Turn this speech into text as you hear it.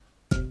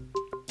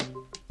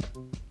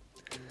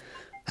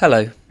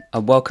Hello,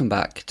 and welcome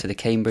back to the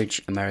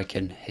Cambridge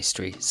American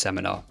History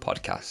Seminar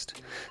podcast.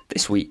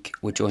 This week,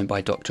 we're joined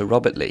by Dr.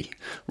 Robert Lee,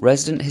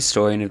 resident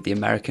historian of the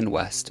American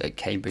West at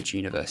Cambridge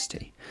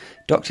University.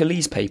 Dr.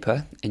 Lee's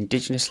paper,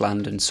 Indigenous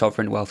Land and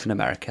Sovereign Wealth in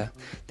America,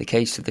 The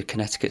Case of the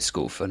Connecticut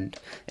School Fund,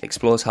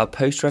 explores how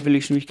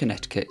post-revolutionary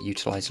Connecticut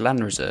utilised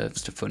land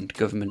reserves to fund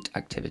government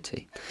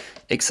activity.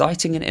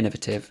 Exciting and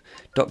innovative,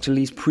 Dr.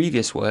 Lee's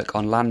previous work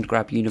on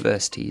land-grab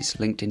universities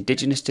linked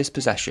Indigenous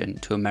dispossession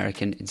to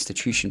American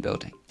institution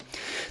building.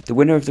 The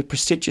winner of the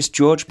prestigious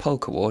George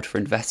Polk Award for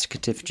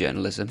Investigative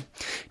Journalism,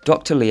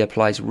 Dr. Lee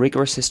applies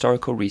rigorous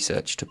historical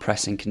research to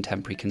pressing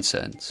contemporary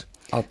concerns.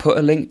 I'll put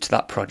a link to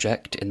that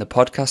project in the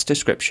podcast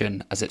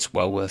description as it's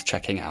well worth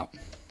checking out.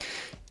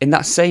 In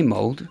that same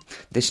mould,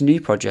 this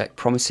new project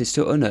promises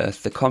to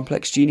unearth the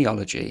complex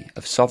genealogy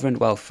of sovereign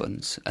wealth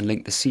funds and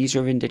link the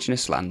seizure of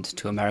Indigenous land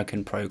to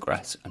American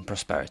progress and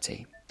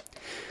prosperity.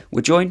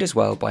 We're joined as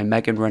well by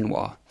Megan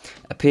Renoir,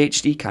 a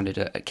PhD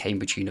candidate at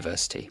Cambridge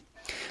University.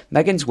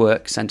 Megan's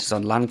work centres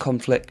on land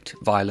conflict,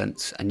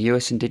 violence and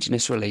US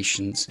Indigenous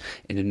relations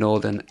in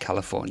Northern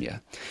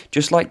California.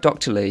 Just like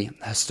Dr. Lee,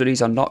 her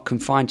studies are not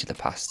confined to the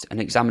past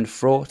and examine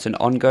fraught and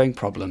ongoing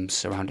problems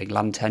surrounding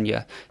land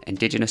tenure,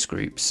 Indigenous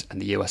groups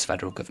and the US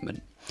federal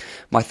government.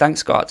 My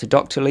thanks go out to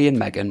Dr. Lee and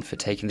Megan for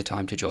taking the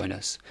time to join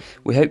us.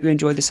 We hope you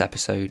enjoy this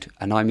episode,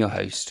 and I'm your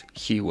host,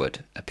 Hugh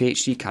Wood, a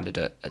PhD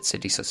candidate at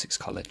Sidney Sussex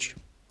College.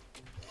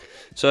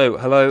 So,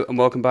 hello and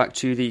welcome back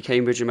to the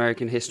Cambridge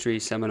American History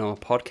Seminar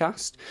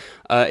podcast.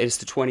 It's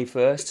the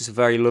 21st, it's a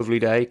very lovely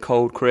day,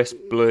 cold, crisp,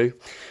 blue.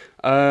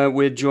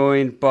 We're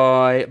joined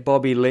by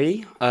Bobby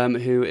Lee,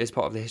 who is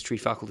part of the history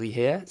faculty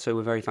here, so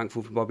we're very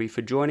thankful for Bobby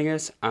for joining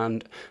us,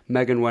 and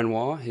Megan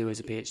Renoir, who is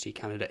a PhD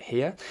candidate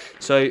here.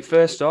 So,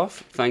 first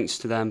off, thanks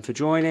to them for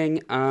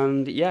joining,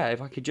 and yeah,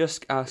 if I could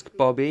just ask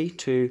Bobby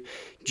to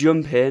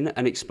jump in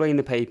and explain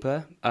the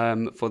paper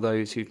for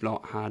those who've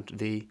not had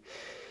the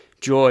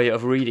joy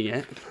of reading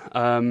it.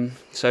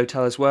 So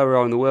tell us where we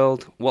are in the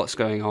world, what's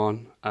going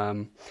on,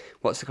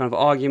 what's the kind of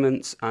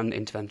arguments and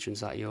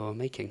interventions that you're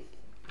making.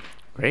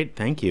 Great,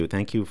 thank you.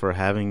 Thank you for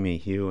having me,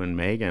 Hugh and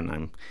Megan.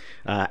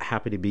 I'm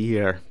happy to be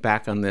here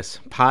back on this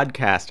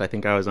podcast. I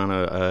think I was on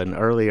an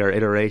earlier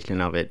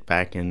iteration of it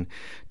back in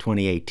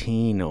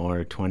 2018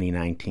 or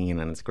 2019,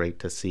 and it's great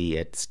to see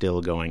it still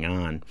going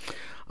on.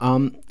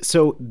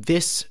 So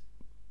this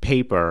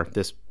paper,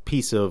 this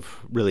piece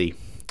of really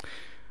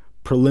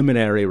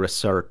preliminary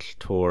research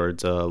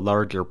towards a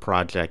larger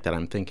project that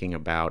I'm thinking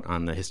about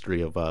on the history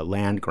of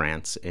land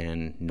grants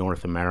in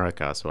North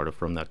America, sort of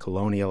from the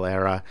colonial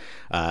era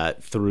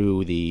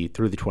through the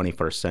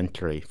 21st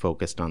century,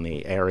 focused on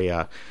the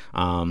area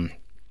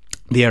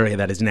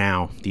that is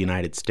now the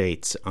United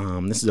States.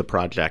 This is a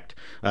project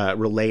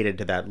related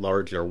to that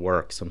larger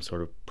work, some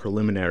sort of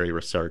preliminary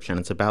research, and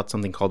it's about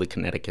something called the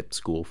Connecticut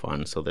School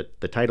Fund. So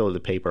the title of the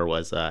paper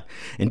was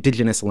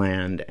Indigenous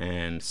Land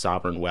and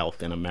Sovereign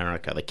Wealth in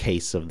America, the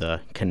Case of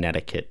the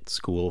Connecticut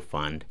School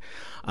Fund.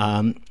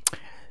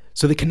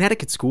 So the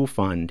Connecticut School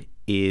Fund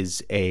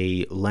is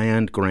a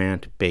land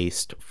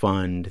grant-based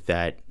fund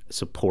that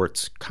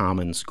supports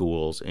common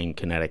schools in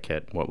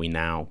Connecticut, what we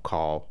now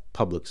call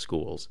public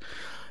schools.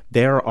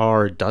 There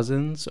are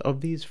dozens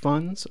of these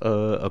funds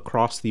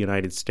across the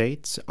United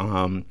States,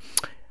 and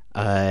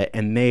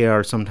they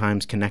are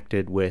sometimes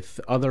connected with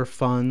other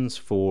funds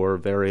for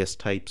various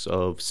types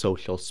of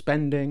social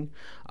spending,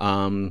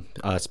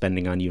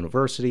 spending on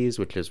universities,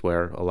 which is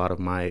where a lot of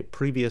my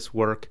previous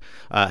work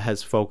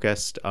has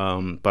focused,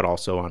 but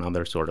also on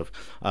other sort of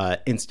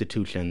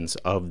institutions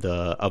of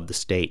the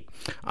state.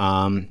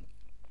 And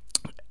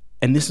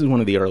this is one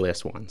of the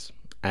earliest ones.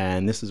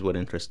 And this is what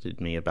interested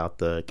me about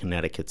the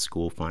Connecticut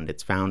School Fund.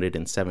 It's founded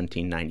in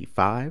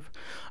 1795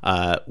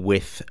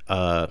 with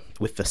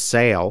the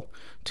sale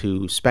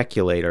to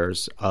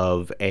speculators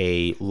of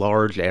a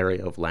large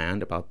area of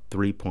land, about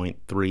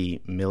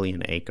 3.3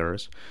 million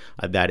acres,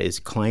 that is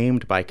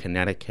claimed by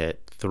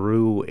Connecticut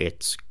through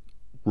its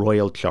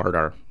royal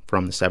charter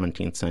from the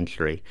 17th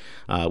century,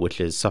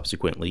 which is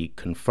subsequently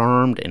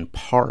confirmed in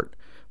part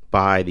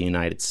by the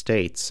United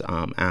States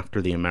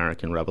after the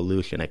American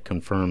Revolution. It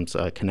confirms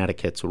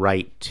Connecticut's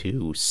right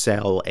to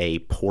sell a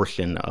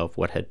portion of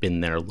what had been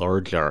their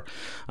larger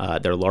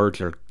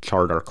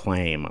charter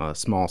claim, a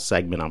small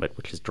segment of it,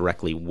 which is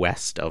directly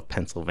west of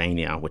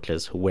Pennsylvania, which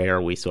is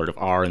where we sort of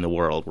are in the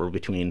world. We're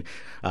between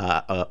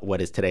what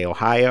is today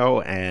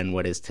Ohio and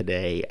what is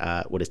today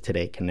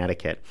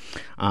Connecticut,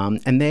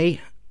 and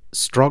they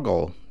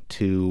struggle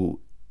to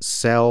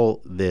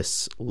sell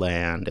this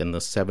land in the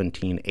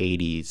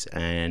 1780s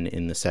and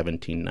in the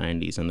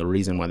 1790s. And the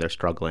reason why they're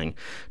struggling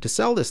to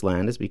sell this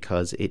land is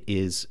because it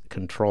is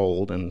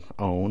controlled and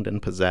owned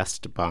and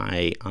possessed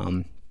by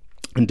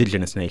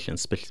indigenous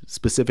nations,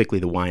 specifically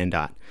the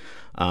Wyandot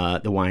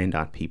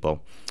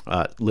people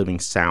living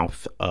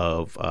south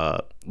of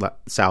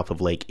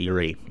Lake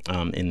Erie.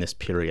 In this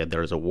period,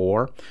 there was a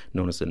war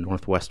known as the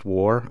Northwest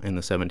War in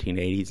the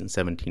 1780s and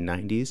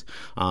 1790s,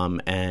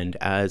 and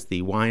as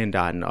the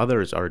Wyandot and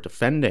others are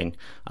defending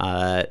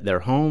their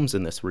homes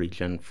in this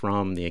region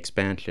from the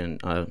expansion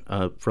of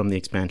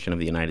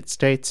the United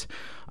States,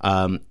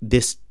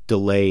 this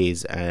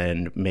delays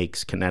and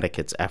makes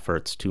Connecticut's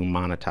efforts to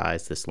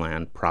monetize this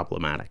land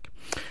problematic.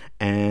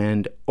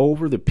 And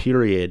over the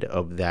period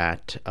of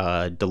that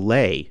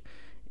delay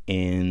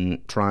in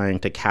trying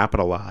to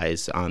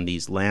capitalize on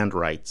these land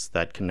rights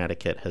that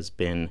Connecticut has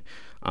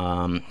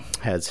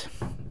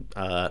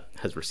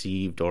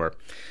received or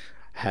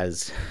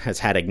has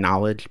had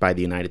acknowledged by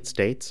the United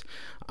States,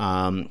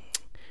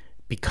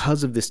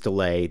 because of this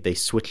delay, they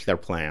switched their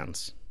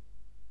plans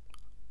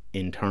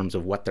in terms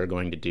of what they're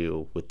going to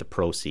do with the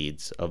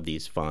proceeds of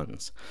these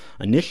funds.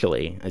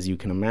 Initially, as you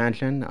can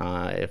imagine,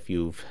 if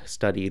you've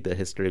studied the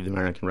history of the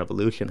American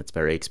Revolution, it's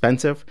very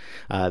expensive.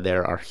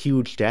 There are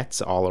huge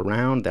debts all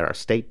around. There are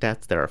state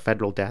debts, there are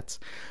federal debts.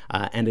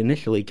 And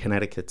initially,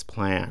 Connecticut's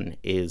plan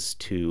is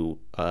to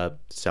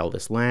sell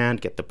this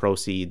land, get the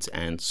proceeds,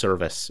 and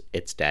service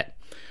its debt,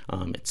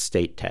 its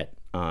state debt.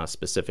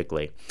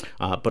 Specifically.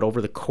 But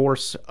over the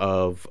course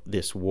of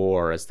this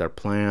war, as their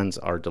plans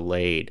are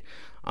delayed,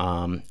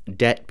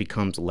 debt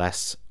becomes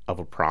less of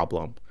a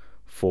problem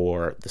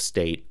for the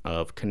state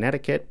of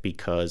Connecticut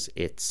because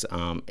its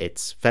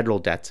federal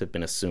debts have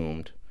been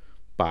assumed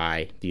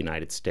by the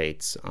United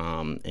States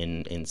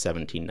in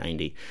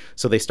 1790.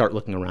 So they start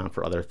looking around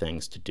for other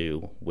things to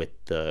do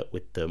with the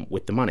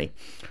money.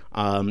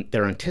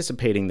 They're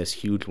anticipating this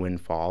huge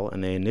windfall,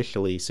 and they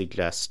initially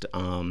suggest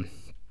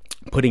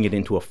putting it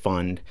into a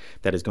fund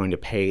that is going to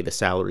pay the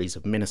salaries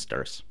of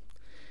ministers.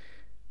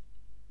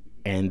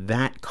 And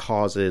that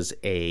causes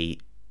a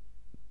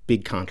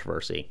big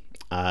controversy.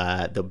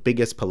 The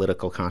biggest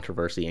political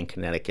controversy in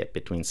Connecticut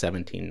between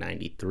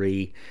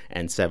 1793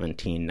 and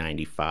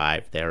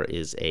 1795. There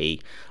is a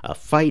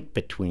fight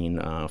between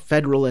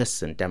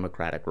Federalists and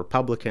Democratic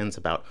Republicans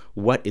about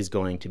what is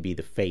going to be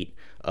the fate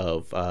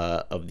of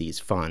these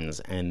funds.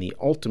 And the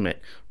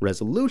ultimate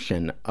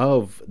resolution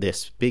of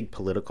this big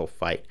political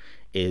fight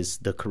is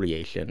the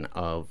creation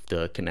of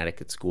the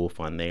Connecticut School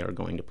Fund. They are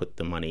going to put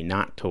the money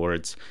not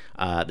towards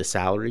the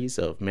salaries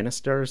of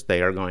ministers.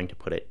 They are going to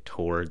put it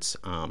towards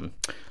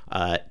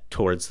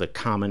the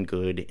common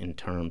good in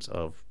terms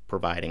of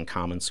providing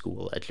common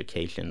school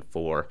education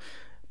for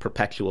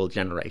perpetual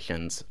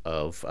generations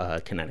of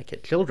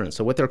Connecticut children.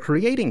 So what they're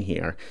creating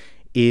here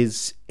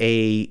is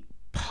a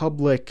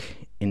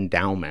public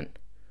endowment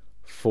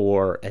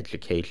for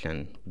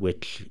education,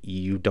 which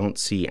you don't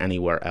see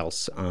anywhere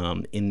else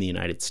in the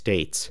United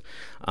States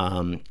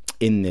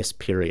in this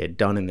period,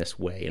 done in this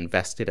way,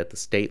 invested at the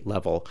state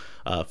level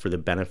for the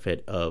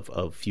benefit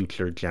of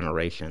future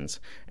generations.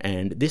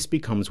 And this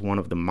becomes one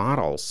of the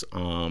models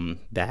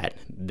that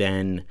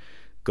then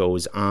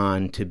goes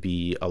on to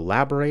be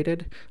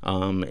elaborated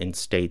in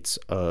states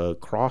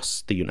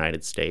across the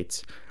United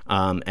States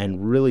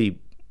and really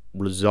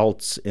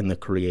results in the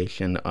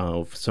creation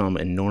of some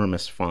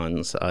enormous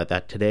funds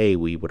that today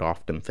we would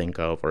often think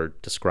of or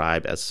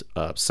describe as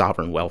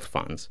sovereign wealth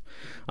funds.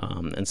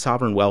 And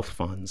sovereign wealth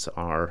funds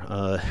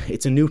are,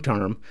 it's a new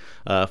term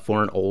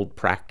for an old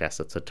practice.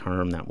 It's a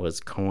term that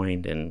was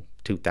coined in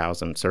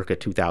circa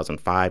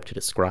 2005 to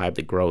describe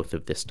the growth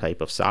of this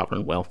type of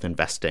sovereign wealth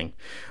investing.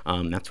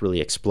 That's really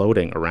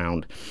exploding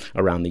around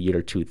the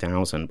year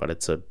 2000, but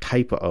it's a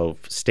type of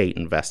state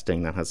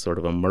investing that has sort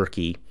of a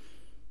murky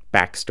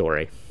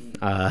backstory,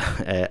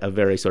 a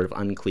very sort of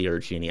unclear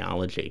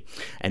genealogy.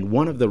 And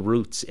one of the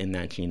roots in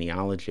that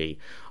genealogy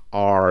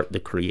are the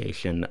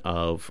creation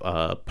of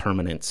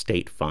permanent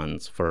state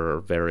funds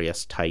for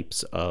various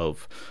types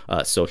of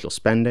social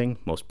spending,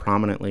 most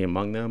prominently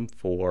among them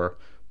for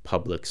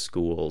public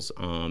schools.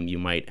 You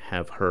might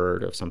have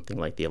heard of something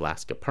like the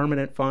Alaska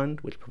Permanent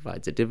Fund, which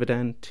provides a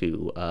dividend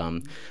to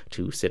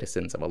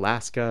citizens of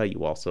Alaska.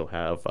 You also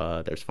have,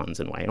 there's funds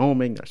in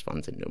Wyoming, there's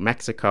funds in New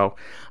Mexico,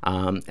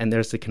 and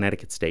there's the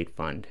Connecticut State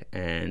Fund.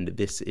 And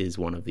this is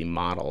one of the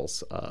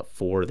models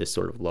for this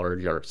sort of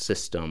larger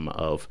system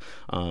of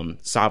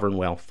sovereign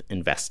wealth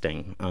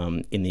investing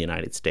in the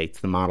United States,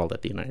 the model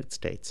that the United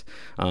States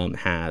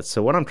has.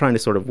 So what I'm trying to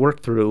sort of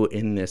work through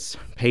in this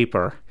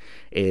paper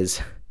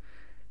is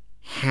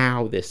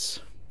how this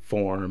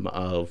form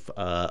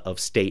of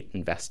state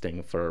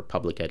investing for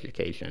public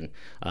education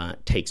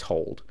takes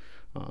hold,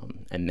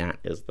 and that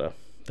is the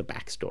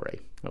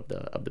backstory of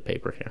the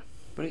paper here.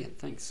 Brilliant,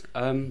 thanks.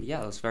 Yeah,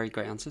 that was a very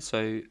great answer.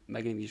 So,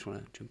 Megan, you just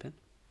want to jump in?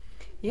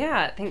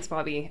 Yeah, thanks,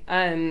 Bobby.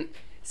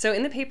 So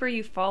in the paper,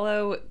 you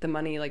follow the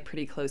money like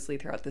pretty closely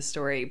throughout the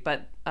story,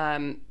 but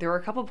there were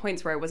a couple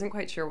points where I wasn't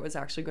quite sure what was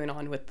actually going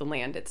on with the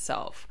land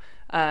itself,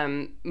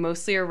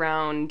 mostly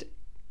around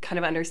kind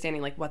of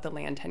understanding like what the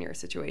land tenure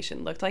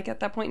situation looked like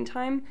at that point in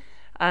time.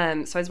 So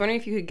I was wondering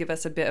if you could give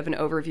us a bit of an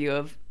overview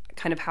of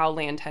kind of how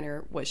land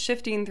tenure was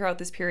shifting throughout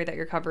this period that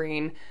you're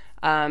covering,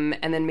 and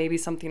then maybe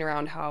something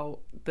around how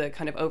the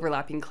kind of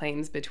overlapping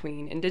claims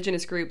between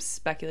indigenous groups,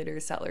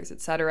 speculators, settlers,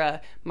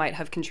 etc., might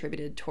have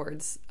contributed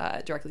towards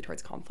directly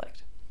towards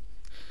conflict.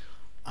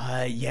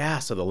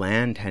 So the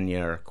land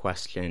tenure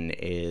question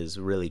is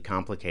really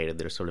complicated.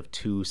 There's sort of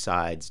two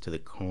sides to the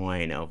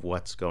coin of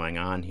what's going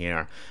on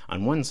here.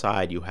 On one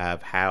side, you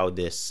have how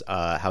this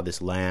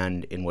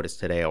land in what is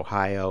today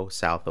Ohio,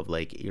 south of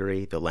Lake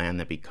Erie, the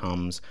land that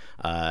becomes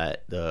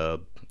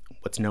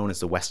what's known as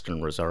the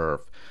Western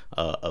Reserve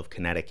of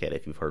Connecticut.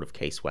 If you've heard of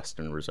Case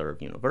Western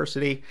Reserve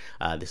University,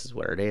 this is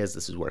where it is.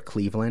 This is where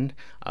Cleveland,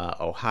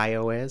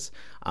 Ohio is.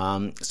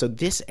 So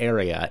this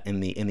area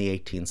in the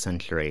 18th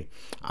century,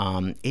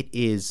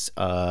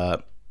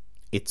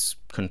 it's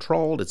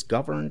controlled, it's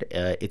governed,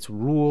 it's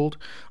ruled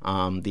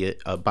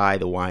by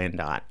the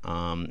Wyandot,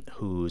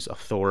 whose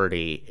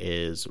authority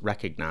is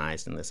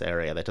recognized in this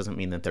area. That doesn't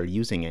mean that they're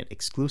using it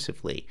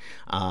exclusively.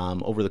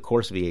 Over the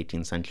course of the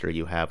 18th century,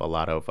 you have a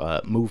lot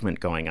of movement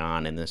going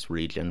on in this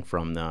region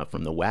from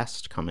the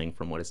west, coming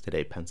from what is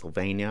today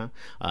Pennsylvania.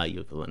 You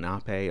have the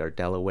Lenape or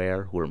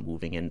Delaware, who are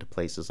moving into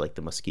places like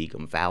the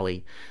Muskingum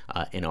Valley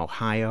in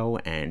Ohio,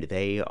 and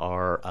they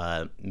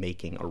are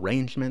making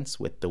arrangements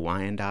with the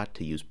Wyandot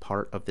to use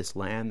part of this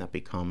land that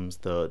becomes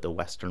the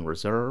Western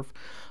Reserve.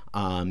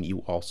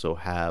 You also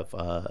have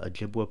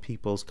Ojibwa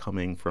peoples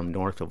coming from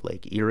north of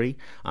Lake Erie,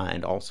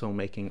 and also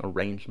making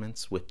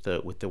arrangements with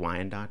the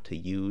Wyandot to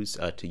use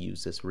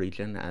this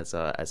region as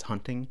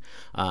hunting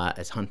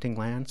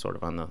land, sort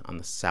of on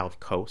the south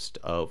coast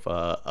of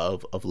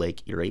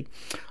Lake Erie.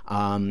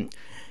 The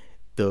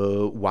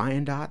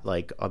Wyandot,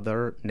 like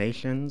other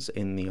nations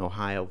in the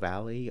Ohio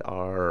Valley,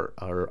 are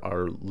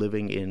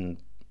living in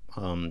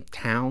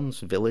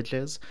towns,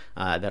 villages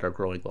that are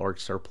growing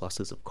large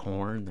surpluses of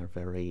corn. They're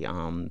very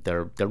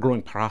they're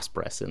growing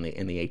prosperous in the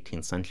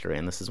 18th century,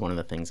 and this is one of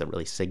the things that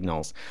really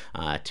signals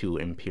to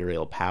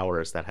imperial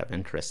powers that have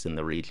interests in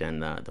the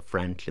region, the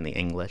French and the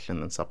English,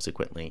 and then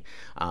subsequently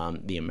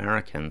the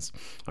Americans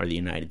or the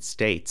United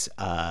States,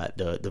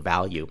 the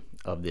value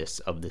of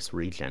this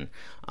region.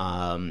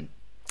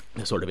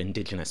 The sort of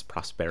indigenous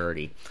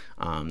prosperity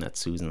that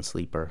Susan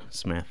Sleeper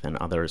Smith and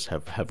others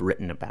have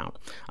written about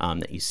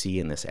that you see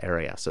in this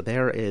area. So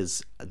there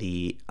is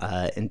the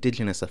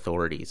indigenous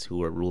authorities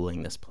who are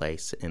ruling this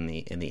place in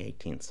the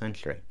 18th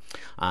century,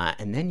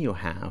 and then you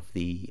have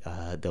the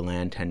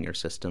land tenure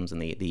systems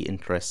and the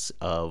interests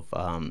of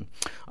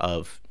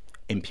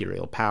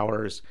imperial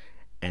powers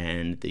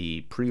and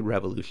the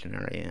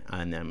pre-revolutionary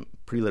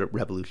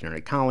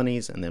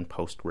colonies, and then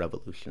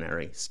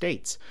post-revolutionary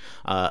states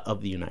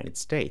of the United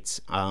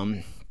States.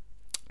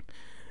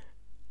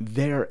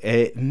 Their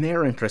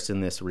interest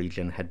in this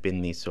region had been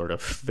these sort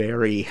of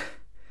very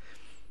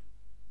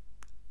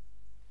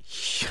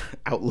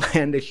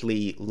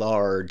outlandishly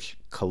large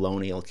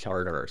colonial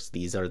charters.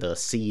 These are the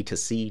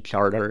sea-to-sea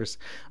charters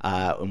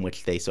in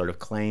which they sort of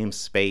claim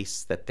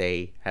space that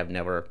they have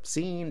never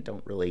seen,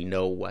 don't really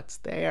know what's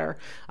there.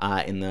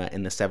 In the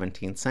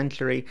 17th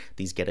century,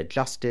 these get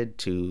adjusted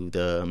to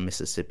the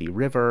Mississippi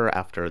River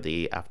after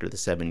the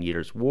 7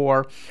 Years'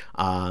 War.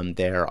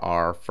 There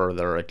are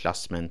further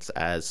adjustments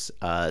as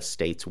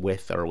states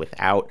with or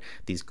without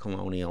these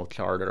colonial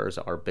charters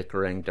are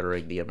bickering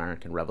during the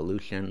American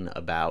Revolution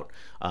about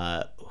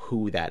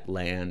who that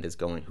land is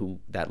going to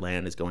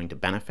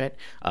benefit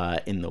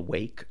in the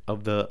wake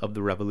of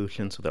the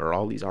revolution. So there are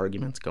all these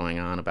arguments going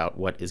on about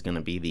what is going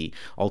to be the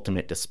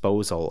ultimate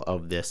disposal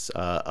of this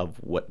of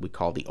what we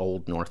call the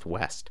Old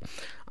Northwest,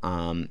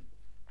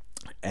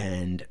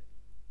 and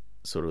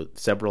sort of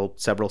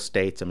several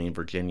states, I mean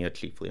Virginia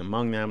chiefly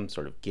among them,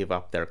 sort of give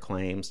up their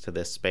claims to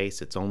this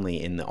space. It's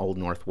only in the Old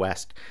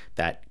Northwest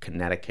that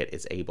Connecticut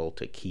is able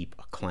to keep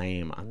a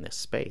claim on this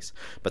space.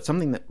 But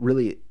something that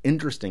really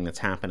interesting that's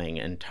happening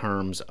in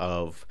terms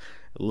of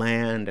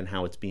land and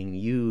how it's being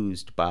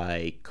used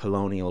by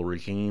colonial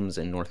regimes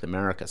in North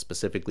America,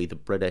 specifically the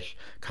British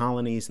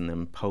colonies and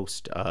then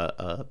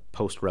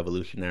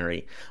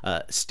post-revolutionary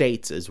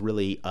states, is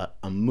really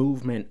a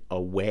movement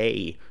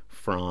away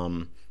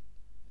from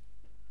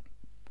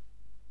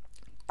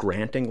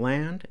granting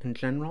land in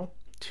general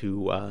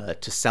to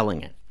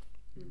selling it.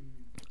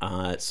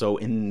 So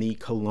in the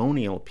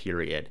colonial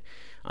period,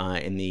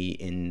 in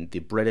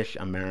the British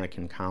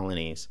American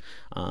colonies,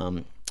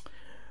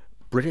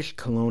 British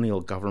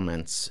colonial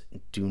governments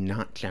do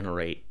not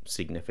generate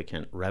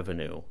significant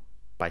revenue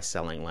by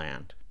selling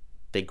land.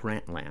 They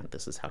grant land.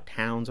 This is how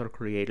towns are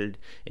created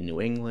in New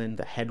England,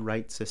 the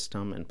headright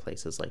system in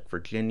places like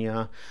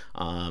Virginia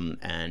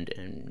and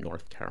in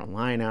North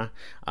Carolina.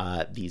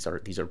 These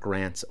are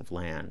grants of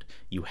land.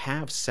 You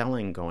have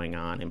selling going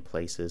on in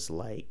places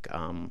like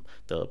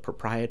the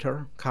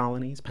proprietor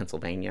colonies,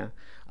 Pennsylvania,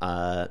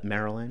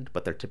 Maryland,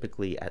 but they're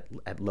typically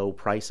at low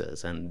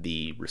prices, and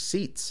the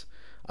receipts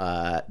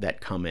that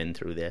come in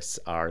through this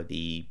are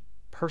the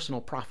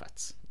personal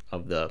profits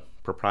of the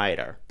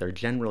proprietor. They're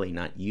generally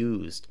not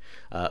used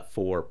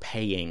for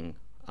paying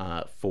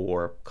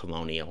for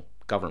colonial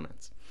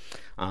governments.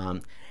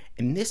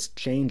 And this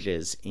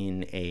changes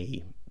in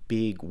a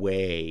big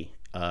way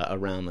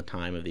around the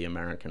time of the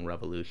American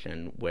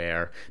Revolution,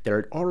 where there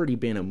had already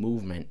been a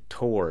movement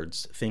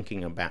towards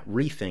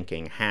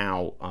rethinking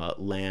how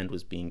land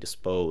was being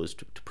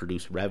disposed to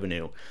produce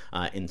revenue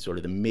in sort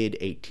of the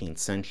mid-18th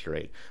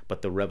century.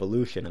 But the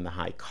revolution and the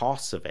high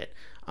costs of it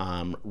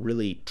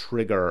really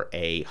trigger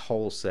a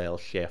wholesale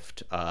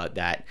shift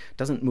that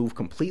doesn't move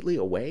completely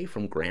away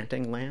from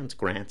granting lands.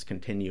 Grants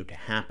continue to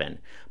happen,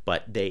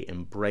 but they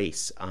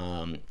embrace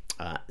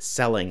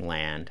selling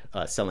land,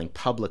 selling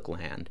public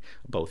land,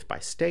 both by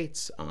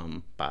states,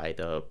 by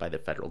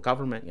the federal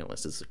government.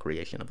 This is the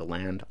creation of the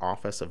Land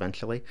Office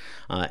eventually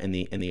in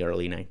the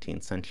early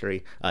 19th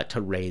century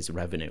to raise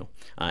revenue,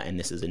 and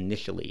this is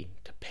initially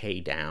to pay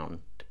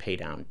down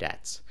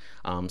debts.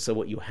 So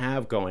what you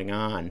have going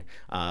on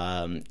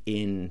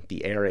in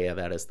the area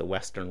that is the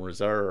Western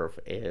Reserve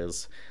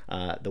is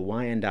the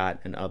Wyandot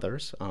and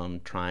others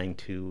trying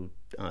to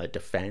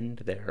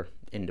defend their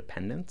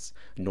independence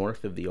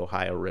north of the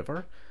Ohio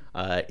River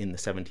in the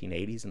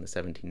 1780s and the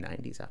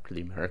 1790s after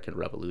the American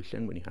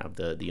Revolution, when you have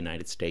the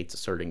United States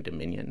asserting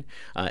dominion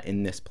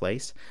in this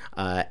place,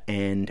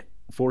 and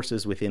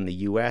forces within the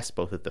U.S.,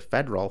 both at the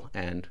federal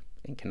and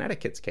in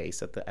Connecticut's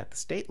case at the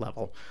state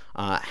level,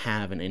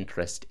 have an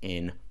interest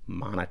in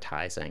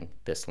monetizing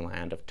this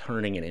land, of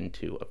turning it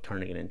into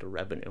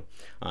revenue,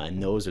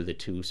 and those are the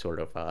two sort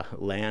of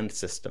land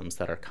systems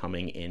that are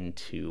coming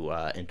into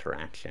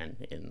interaction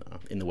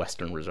in the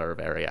Western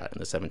Reserve area in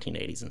the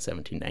 1780s and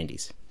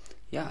 1790s.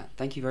 Yeah,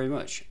 thank you very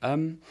much.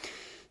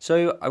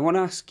 So I want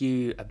to ask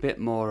you a bit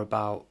more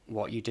about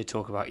what you did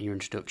talk about in your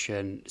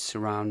introduction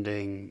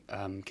surrounding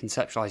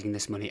conceptualizing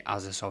this money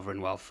as a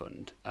sovereign wealth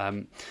fund.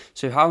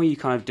 So how are you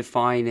kind of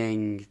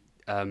defining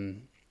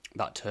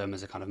that term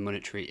as a kind of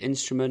monetary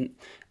instrument,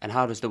 and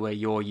how does the way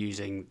you're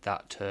using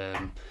that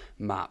term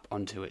map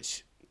onto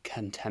its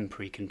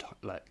contemporary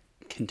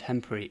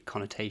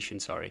connotation,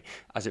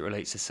 as it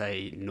relates to,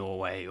 say,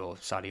 Norway or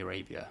Saudi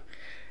Arabia?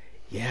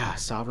 Yeah,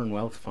 sovereign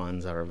wealth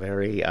funds are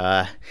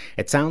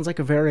it sounds like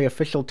a very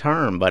official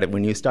term, but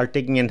when you start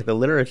digging into the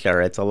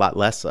literature, it's a lot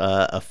less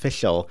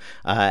official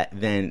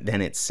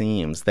than it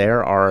seems.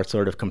 There are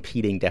sort of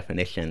competing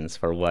definitions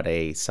for what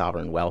a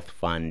sovereign wealth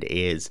fund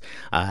is,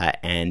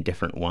 and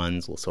different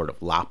ones will sort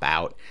of lop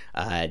out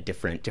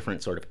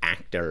different sort of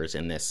actors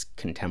in this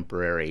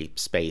contemporary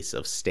space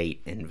of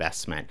state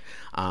investment.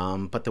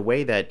 But the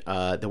way that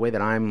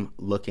I'm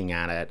looking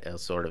at it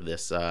is sort of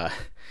this,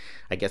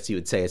 I guess you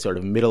would say, a sort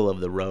of middle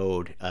of the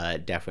road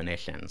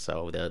definition.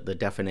 So the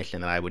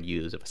definition that I would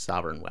use of a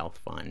sovereign wealth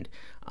fund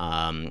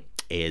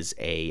is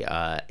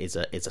a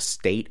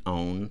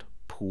state-owned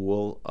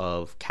pool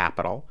of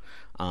capital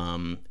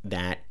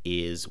that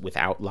is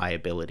without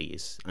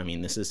liabilities. I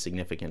mean, this is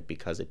significant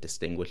because it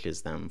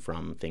distinguishes them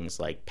from things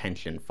like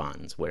pension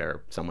funds,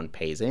 where someone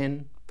pays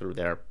in through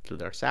their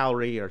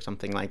salary or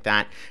something like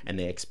that, and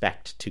they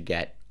expect to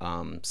get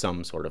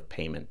some sort of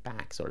payment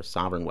back. Sort of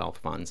sovereign wealth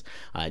funds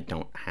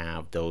don't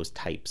have those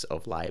types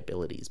of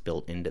liabilities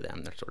built into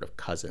them. They're sort of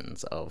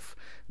cousins of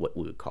what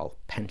we would call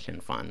pension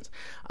funds.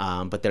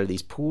 But there are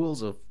these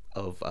pools of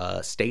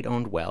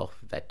state-owned wealth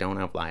that don't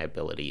have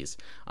liabilities,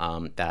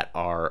 that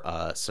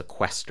are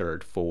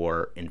sequestered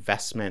for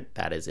investment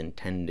that is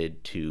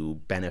intended to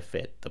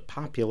benefit the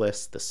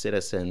populace, the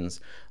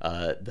citizens,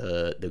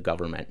 the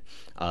government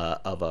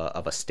of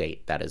a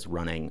state that is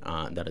running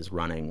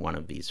one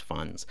of these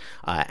funds.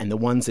 And the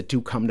ones that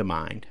do come to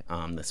mind,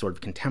 the sort of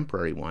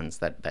contemporary ones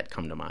that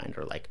come to mind,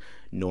 are like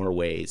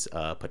Norway's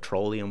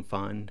petroleum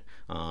fund.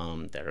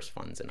 There's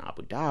funds in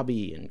Abu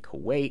Dhabi and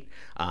Kuwait.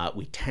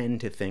 We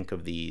tend to think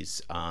of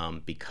these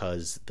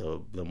because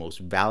the most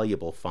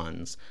valuable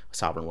funds,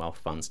 sovereign wealth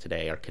funds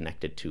today, are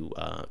connected to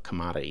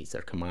commodities.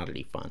 They're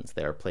commodity funds.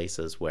 They're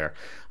places where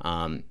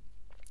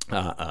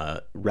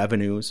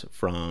revenues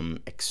from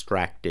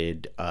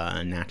extracted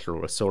natural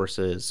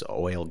resources,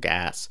 oil,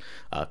 gas,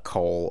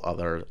 coal,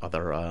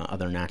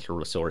 other natural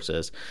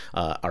resources,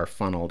 are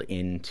funneled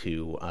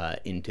into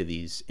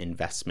these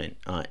investment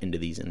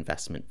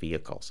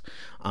vehicles.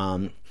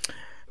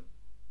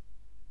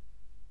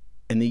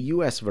 And the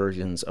U.S.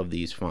 versions of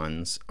these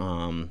funds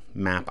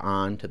map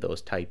on to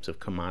those types of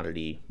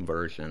commodity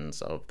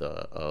versions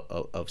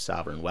of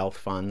sovereign wealth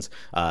funds,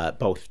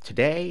 both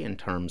today in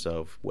terms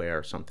of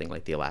where something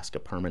like the Alaska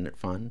Permanent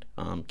Fund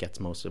gets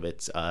most of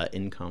its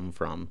income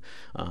from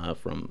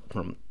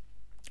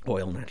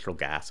oil, natural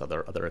gas,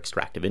 other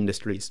extractive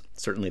industries.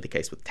 Certainly the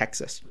case with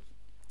Texas,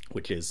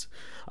 which is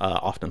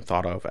often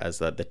thought of as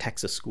the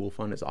Texas School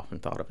Fund is often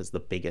thought of as the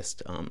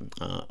biggest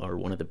or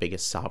one of the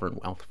biggest sovereign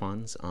wealth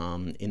funds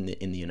in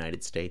the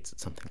United States.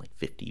 It's something like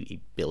 $50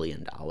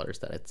 billion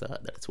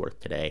that it's worth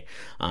today.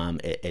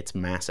 It's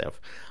massive.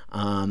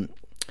 And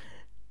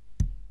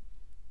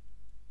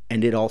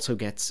it also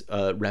gets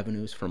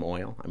revenues from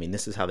oil. I mean,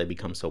 this is how they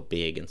become so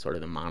big in sort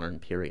of the modern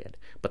period.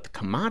 But the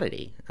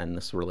commodity, and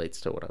this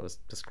relates to what I was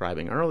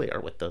describing earlier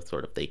with the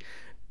sort of the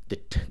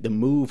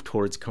move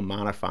towards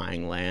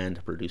commodifying land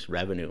to produce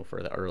revenue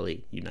for the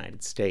early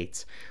United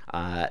States,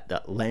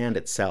 the land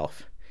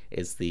itself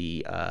is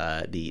the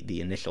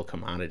initial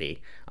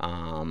commodity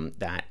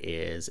that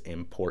is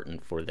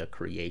important for the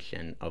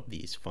creation of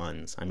these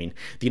funds. I mean,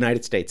 the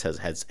United States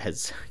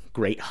has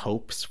great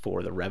hopes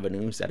for the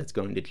revenues that it's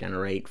going to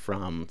generate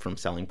from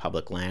selling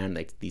public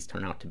land. These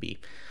turn out to be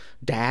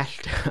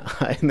dashed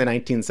in the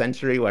 19th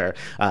century, where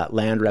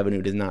land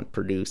revenue does not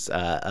produce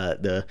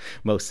the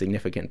most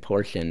significant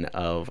portion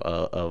of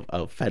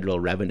federal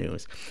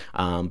revenues.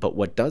 But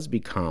what does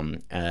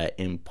become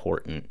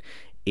important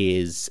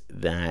is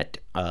that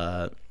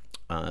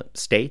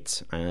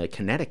states,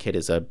 Connecticut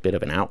is a bit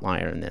of an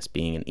outlier in this,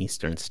 being an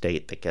eastern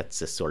state that gets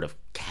this sort of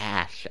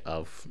cache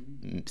of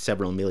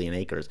several million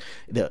acres.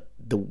 The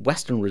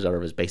Western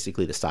Reserve is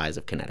basically the size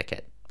of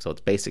Connecticut. So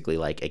it's basically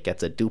like it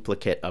gets a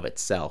duplicate of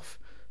itself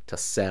to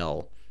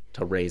sell,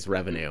 to raise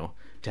revenue,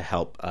 to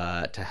help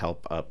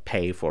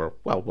pay for,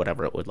 well,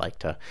 whatever it would like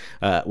to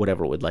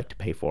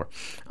pay for.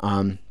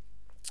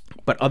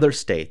 But other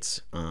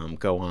states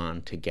go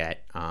on to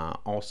get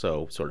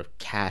also sort of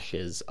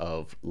caches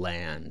of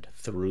land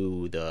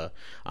through the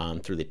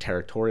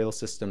territorial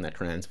system that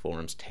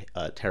transforms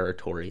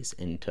territories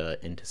into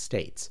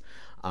states.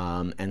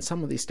 And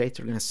some of these states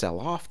are going to sell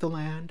off the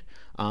land.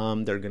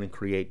 They're going to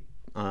create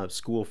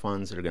school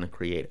funds. They're going to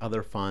create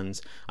other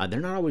funds. They're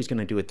not always going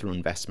to do it through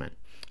investment.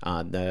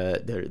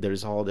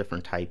 There's all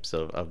different types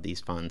of these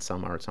funds.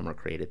 Some are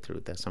created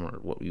through some are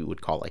what we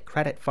would call like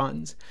credit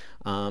funds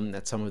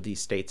that some of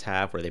these states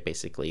have, where they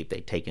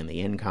take in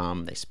the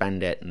income, they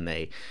spend it, and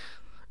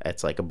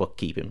it's like a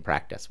bookkeeping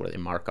practice where they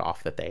mark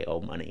off that they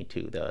owe money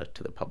to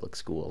the public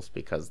schools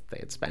because they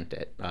had spent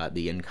it,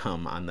 the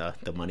income on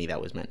the money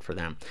that was meant for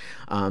them.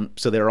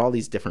 So there are all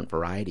these different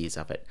varieties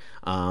of it,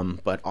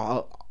 but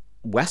all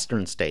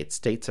Western states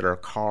that are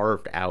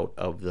carved out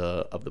of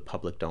the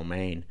public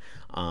domain,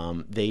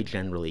 they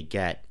generally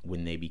get,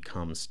 when they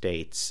become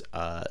states,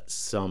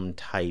 some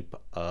type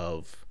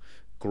of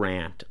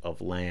grant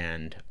of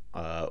land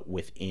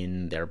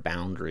within their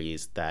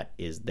boundaries that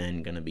is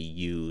then going to be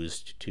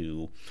used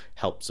to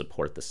help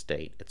support the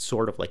state. It's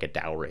sort of like a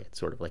dowry. It's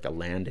sort of like a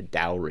landed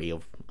dowry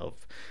of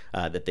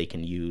that they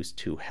can use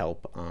to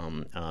help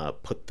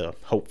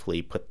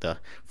hopefully put the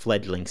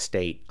fledgling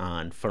state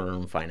on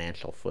firm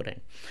financial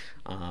footing.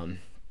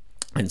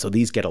 And so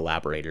these get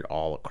elaborated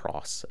all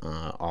across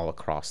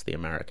the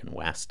American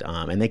West,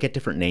 and they get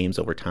different names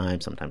over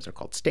time. Sometimes they're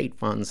called state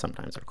funds,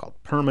 sometimes they're called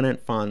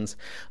permanent funds.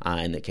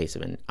 In the case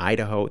of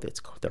Idaho,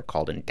 they're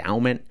called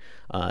endowment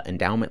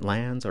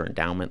lands or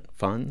endowment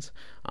funds.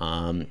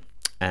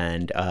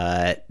 And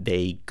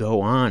they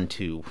go on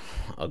to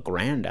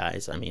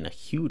aggrandize, a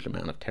huge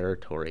amount of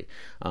territory,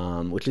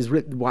 which is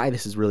why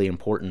this is really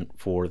important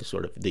for the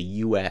sort of the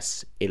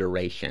U.S.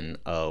 iteration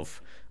of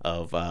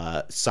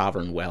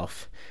sovereign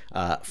wealth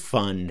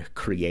fund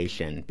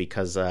creation,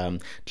 because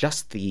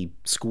just the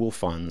school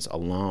funds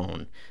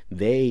alone,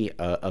 they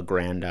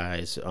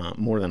aggrandize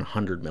more than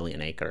 100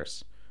 million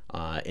acres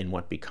in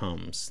what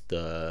becomes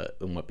the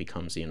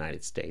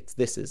United States.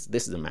 This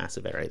is a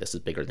massive area. This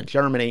is bigger than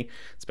Germany.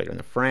 It's bigger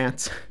than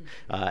France.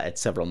 It's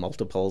several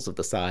multiples of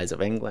the size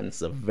of England.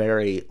 It's a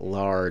very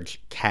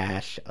large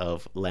cache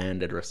of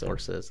landed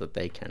resources that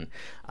they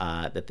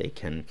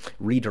can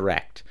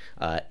redirect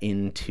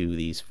into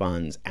these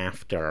funds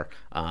after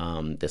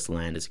this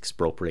land is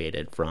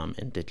expropriated from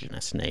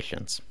indigenous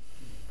nations.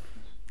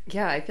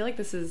 Yeah, I feel like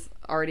this is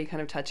already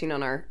kind of touching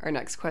on our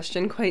next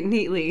question quite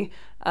neatly.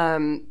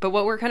 But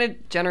what we're kind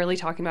of generally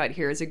talking about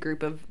here is a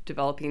group of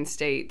developing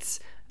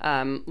states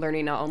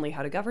learning not only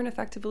how to govern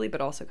effectively,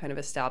 but also kind of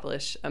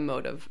establish a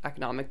mode of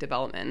economic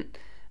development.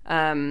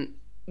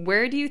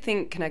 Where do you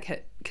think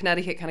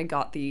Connecticut kind of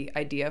got the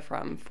idea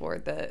from for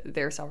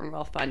their sovereign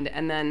wealth fund?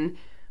 And then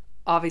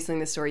obviously in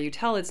the story you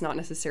tell, it's not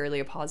necessarily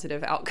a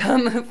positive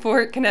outcome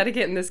for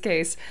Connecticut in this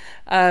case.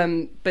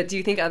 But do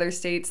you think other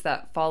states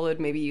that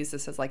followed maybe use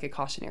this as like a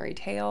cautionary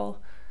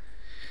tale?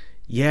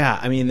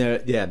 Yeah,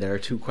 there are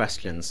two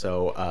questions.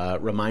 So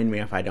remind me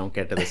if I don't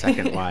get to the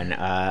second one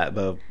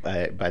but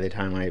by the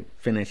time I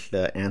finish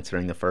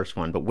answering the first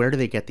one. But where do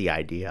they get the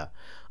idea?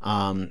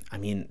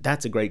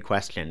 That's a great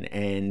question.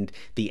 And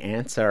the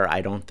answer, I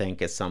don't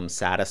think, is some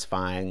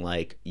satisfying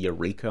like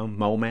eureka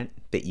moment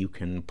that you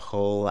can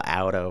pull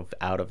out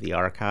of the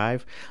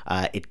archive.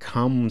 It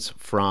comes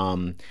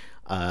from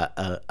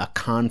a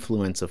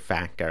confluence of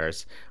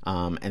factors,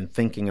 and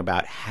thinking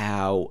about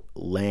how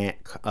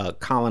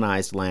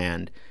colonized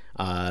land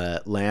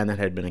that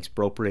had been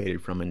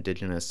expropriated from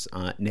indigenous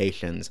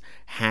nations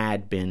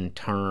had been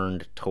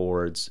turned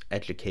towards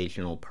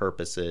educational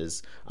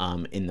purposes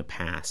in the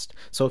past.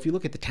 So if you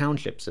look at the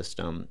township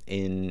system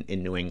in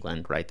New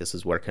England, right, this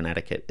is where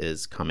Connecticut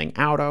is coming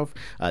out of.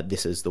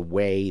 This is the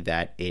way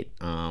that it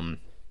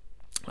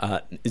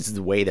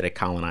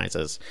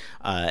colonizes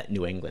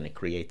New England. It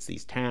creates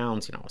these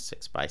towns,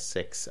 6 by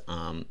 6,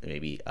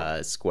 maybe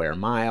square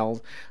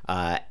miles,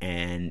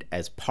 and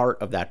as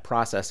part of that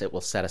process, it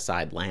will set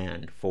aside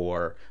land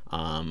for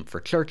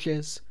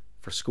churches,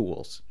 for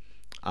schools.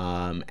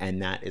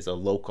 and that is a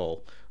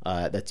local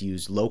that's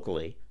used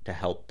locally to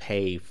help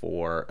pay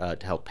for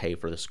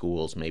the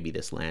schools. Maybe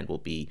this land will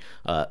be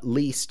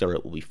leased, or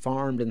it will be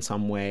farmed in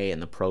some way,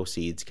 and the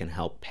proceeds can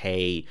help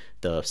pay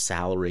the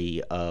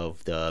salary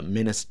of the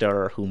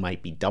minister who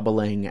might be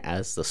doubling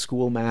as the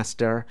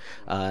schoolmaster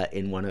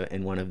in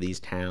one of these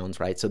towns,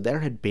 right? So there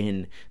had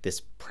been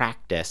this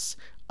practice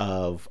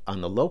of,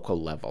 on the local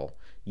level,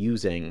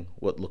 using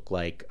what looked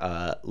like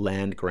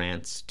land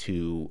grants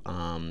to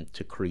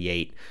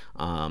create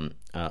an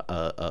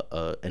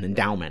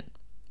endowment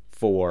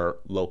for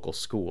local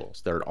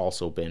schools. There had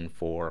also been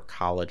for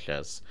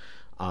colleges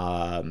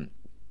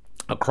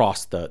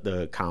across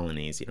the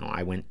colonies.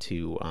 I went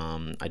to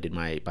I did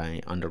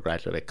my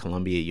undergraduate at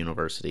Columbia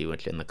University,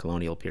 which in the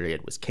colonial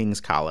period was King's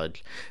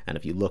College. And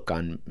if you look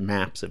on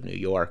maps of New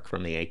York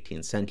from the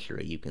 18th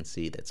century, you can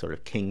see that sort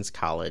of King's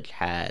College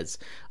has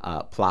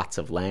plots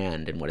of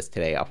land in what is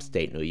today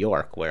upstate New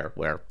York,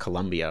 where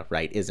Columbia,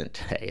 right, isn't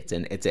today.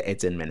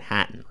 It's in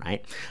Manhattan,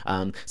 right?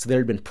 So there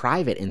had been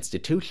private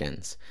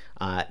institutions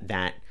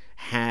that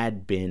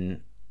had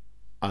been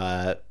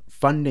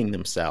funding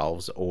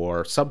themselves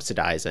or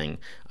subsidizing,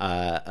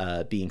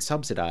 being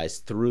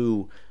subsidized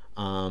through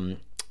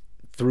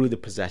the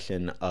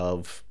possession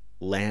of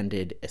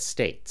landed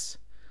estates.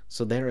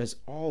 So there is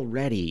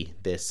already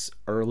this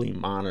early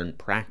modern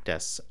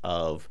practice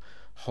of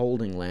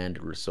holding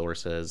landed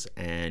resources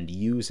and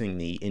using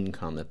the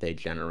income that they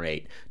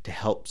generate to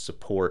help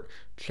support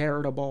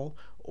charitable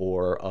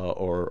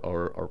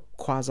or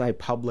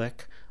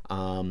quasi-public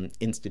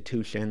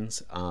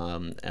institutions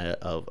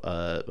of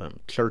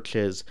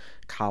churches,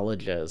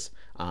 colleges,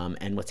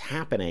 and what's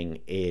happening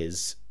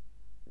is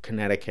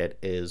Connecticut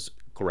is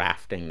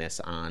grafting this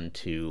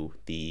onto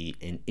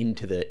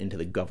into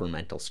the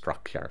governmental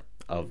structure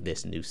of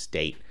this new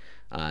state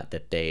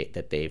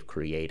that they've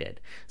created.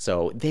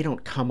 So they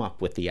don't come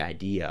up with the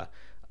idea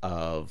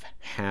of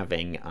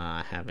having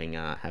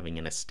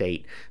an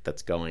estate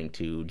that's going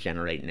to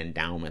generate an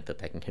endowment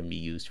that can be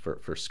used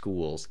for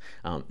schools.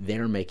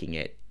 They're making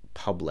it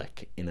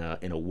public in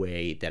a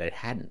way that it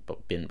hadn't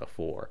been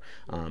before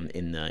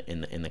in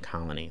the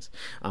colonies.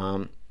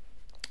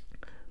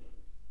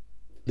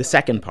 The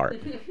second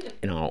part,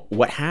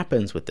 what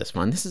happens with this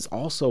fund. This is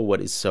also what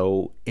is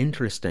so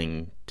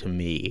interesting to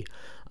me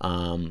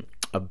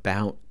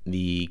about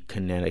the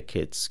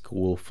Connecticut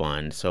School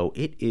Fund. So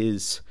it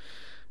is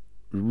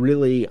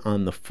really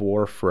on the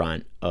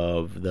forefront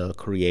of the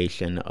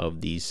creation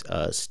of these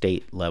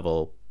state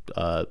level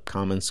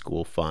common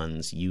school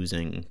funds,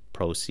 using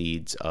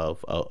proceeds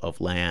of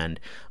land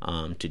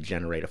to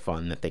generate a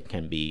fund that they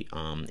can be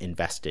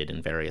invested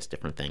in various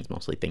different things,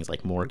 mostly things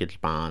like mortgage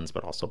bonds,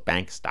 but also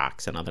bank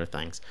stocks and other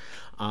things.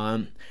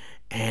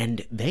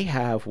 And they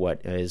have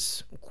what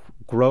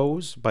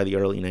grows by the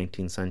early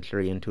 19th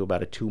century into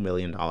about a $2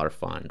 million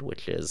fund,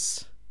 which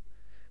is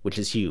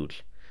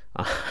huge.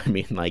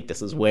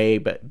 This is way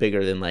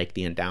bigger than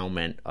the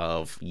endowment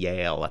of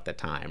Yale at the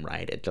time,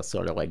 right? It just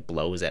sort of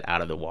blows it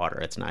out of the water.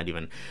 It's not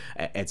even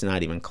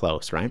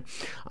close, right?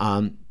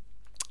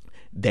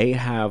 They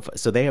have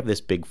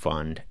this big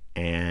fund,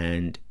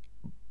 and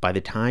by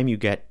the time you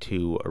get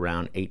to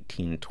around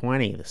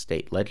 1820, the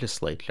state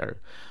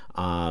legislature,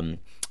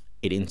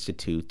 it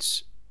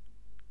institutes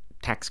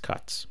tax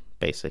cuts.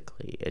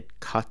 Basically, it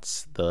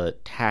cuts the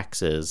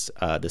taxes,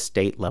 the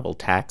state level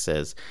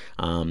taxes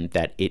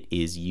that it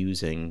is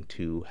using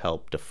to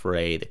help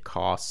defray the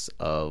costs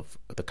of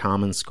the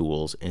common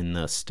schools in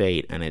the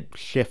state, and it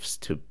shifts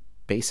to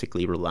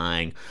basically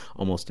relying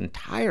almost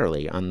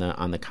entirely on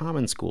the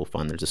common school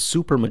fund. There's a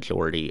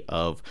supermajority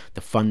of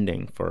the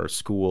funding for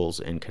schools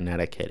in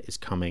Connecticut is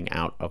coming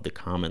out of the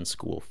common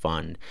school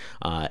fund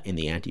in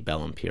the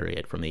antebellum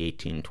period from the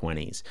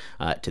 1820s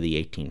to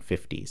the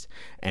 1850s.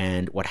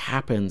 And what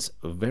happens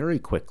very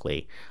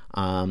quickly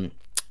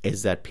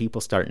is that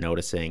people start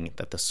noticing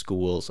that the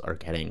schools are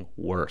getting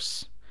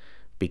worse,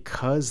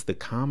 because the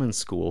common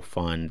school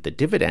fund, the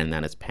dividend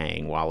that it's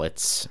paying, while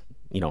it's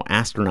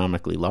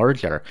astronomically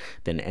larger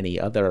than any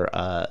other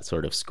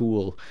sort of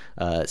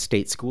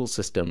state school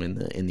system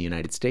in the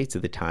United States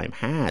at the time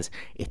has,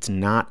 it's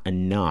not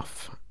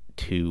enough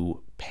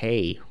to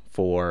pay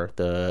for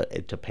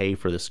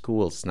the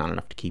schools. It's not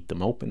enough to keep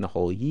them open the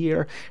whole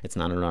year. It's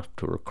not enough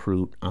to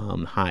recruit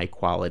high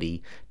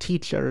quality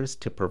teachers,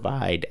 to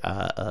provide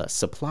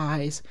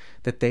supplies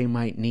that they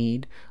might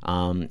need,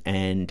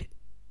 and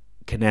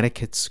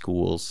Connecticut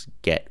schools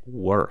get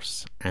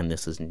worse, and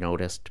this is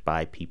noticed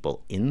by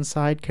people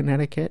inside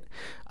Connecticut,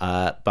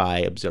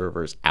 by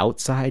observers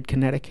outside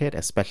Connecticut,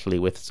 especially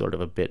with sort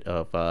of a bit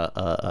of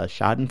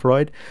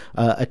Schadenfreude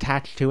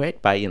attached to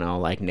it, by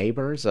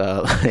neighbors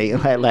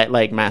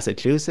like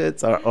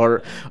Massachusetts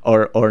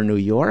or New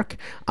York,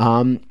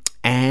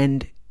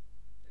 and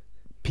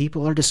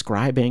people are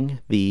describing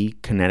the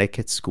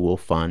Connecticut School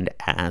Fund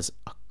as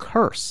a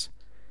curse.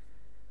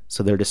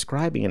 So they're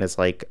describing it as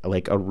like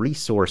a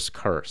resource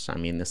curse. I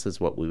mean, this is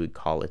what we would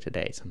call it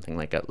today, something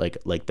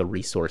like the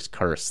resource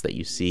curse that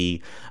you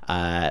see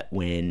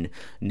when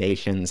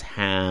nations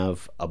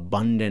have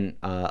abundant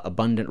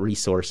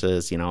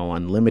resources,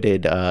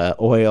 unlimited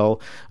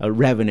oil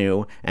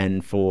revenue,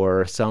 and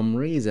for some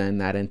reason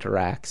that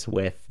interacts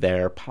with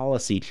their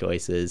policy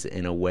choices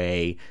in a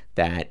way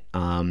that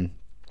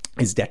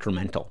is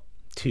detrimental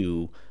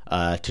to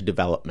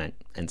development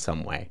in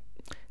some way.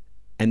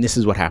 And this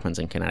is what happens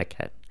in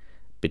Connecticut.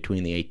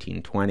 Between the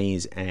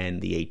 1820s and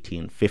the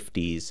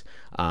 1850s,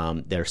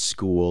 their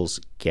schools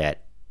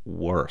get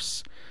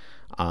worse.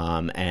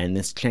 And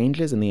this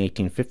changes in the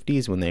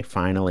 1850s when they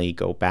finally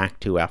go back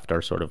to,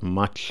 after sort of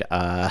much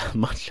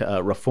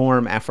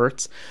reform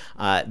efforts,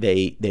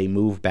 they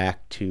move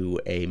back to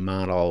a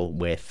model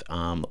with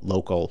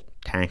local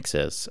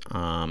taxes,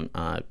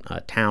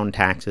 town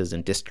taxes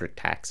and district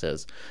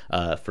taxes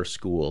for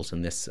schools,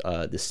 and this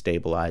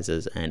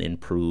stabilizes and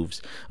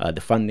improves the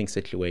funding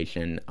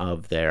situation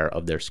of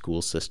their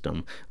school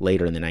system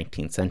later in the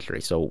 19th century.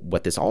 So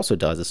what this also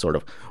does is sort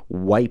of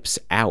wipes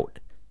out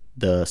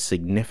the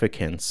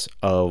significance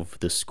of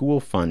the school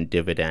fund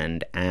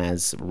dividend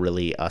as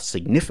really a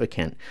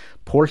significant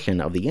portion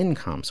of the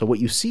income. So what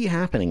you see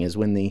happening is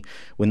when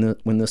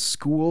the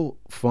school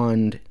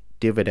fund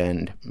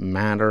dividend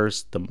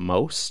matters the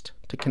most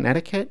to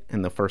Connecticut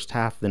in the first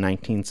half of the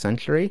 19th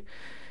century,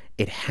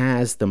 it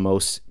has the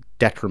most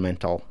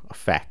detrimental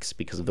effects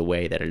because of the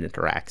way that it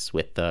interacts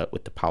with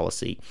the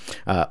policy,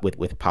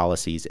 with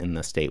policies in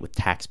the state, with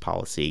tax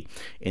policy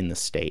in the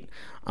state.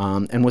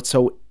 And what's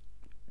so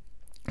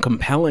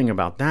compelling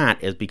about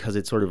that is because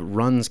it sort of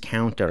runs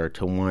counter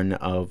to one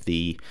of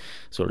the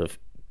sort of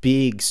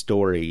big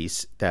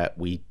stories that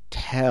we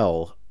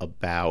tell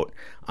about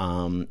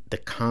the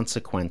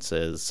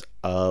consequences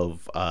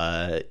of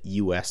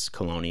U.S.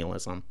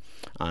 colonialism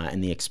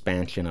and the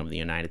expansion of the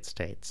United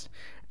States.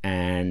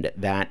 And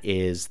that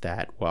is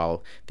that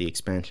while the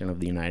expansion of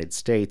the United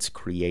States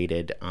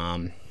created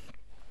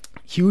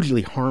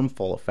hugely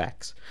harmful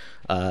effects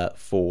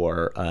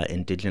for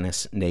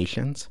indigenous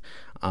nations,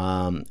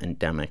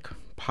 endemic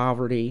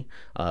poverty,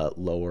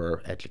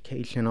 lower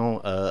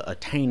educational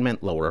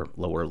attainment,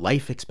 lower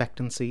life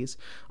expectancies.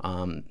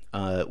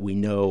 We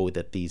know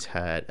that these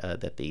had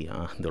that the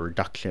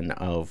reduction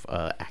of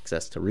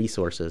access to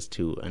resources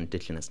to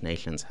indigenous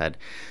nations had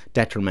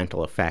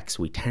detrimental effects.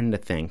 We tend to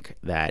think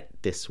that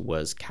this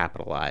was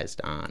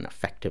capitalized on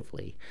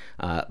effectively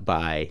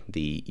by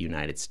the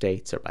United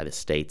States or by the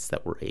states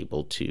that were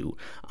able to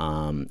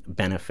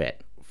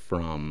benefit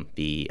from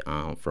the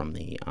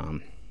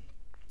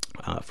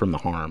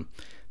harm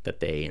that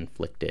they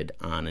inflicted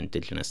on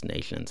indigenous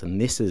nations.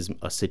 And this is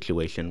a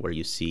situation where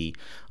you see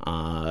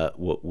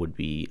what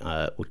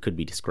could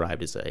be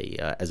described as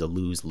a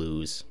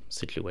lose-lose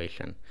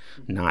situation,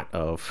 not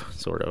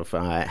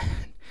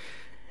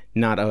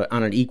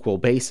on an equal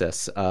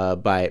basis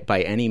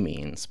by any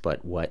means,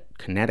 but what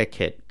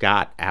Connecticut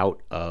got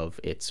out of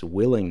its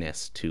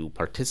willingness to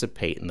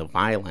participate in the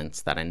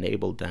violence that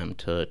enabled them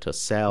to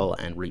sell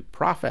and reap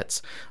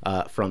profits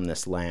from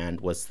this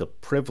land was the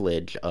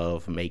privilege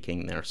of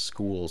making their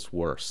schools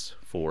worse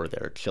for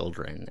their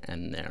children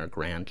and their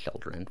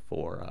grandchildren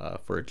for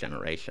a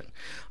generation.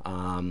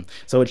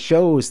 So it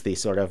shows the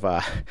sort of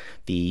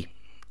the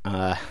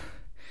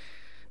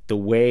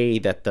way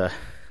that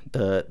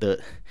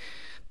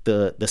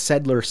the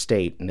settler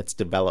state and its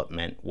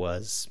development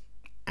was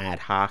ad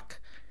hoc,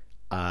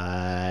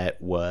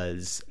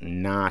 was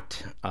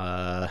not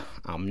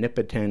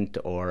omnipotent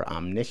or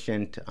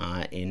omniscient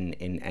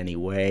in any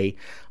way.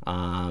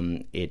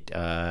 It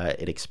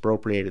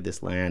expropriated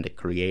this land. It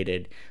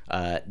created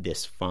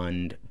this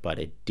fund, but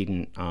it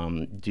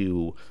didn't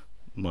do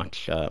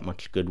much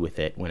good with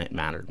it when it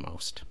mattered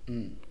most.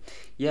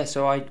 Yeah,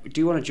 so I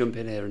do want to jump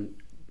in here and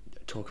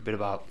talk a bit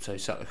about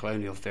settler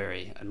colonial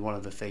theory, and one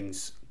of the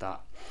things that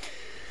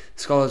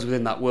scholars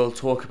within that world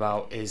talk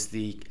about is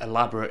the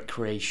elaborate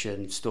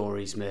creation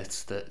stories,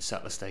 myths that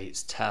settler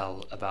states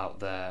tell about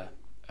their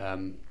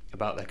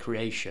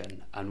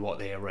creation and what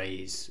they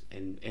erase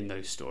in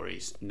those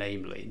stories,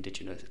 namely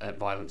indigenous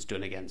violence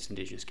done against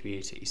indigenous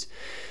communities.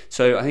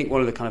 So I think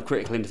one of the kind of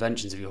critical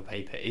interventions of your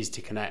paper is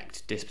to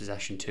connect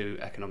dispossession to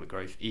economic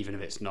growth, even if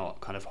it's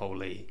not kind of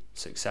wholly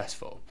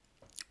successful.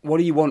 What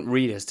do you want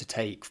readers to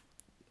take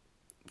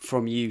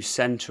from you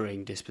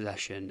centering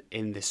dispossession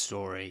in this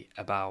story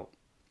about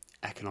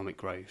economic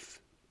growth?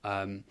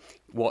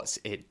 What's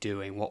it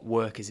doing? What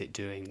work is it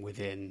doing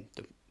within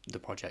the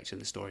project and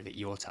the story that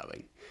you're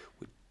telling?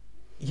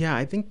 Yeah,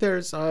 I think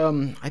there's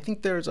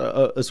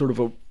a sort of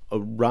a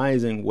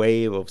rising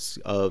wave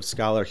of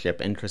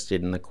scholarship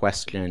interested in the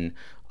question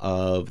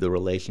of the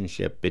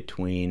relationship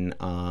between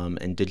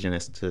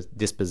indigenous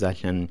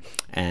dispossession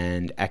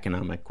and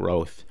economic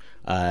growth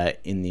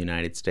in the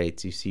United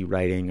States. You see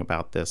writing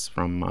about this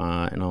from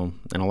in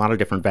a lot of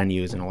different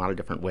venues, in a lot of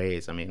different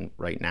ways. I mean,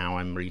 right now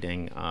I'm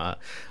reading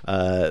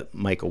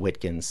Michael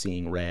Witkin's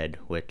Seeing Red,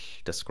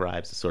 which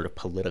describes the sort of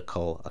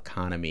political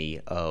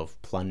economy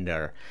of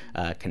plunder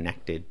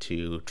connected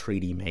to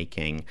treaty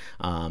making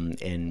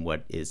in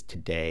what is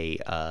today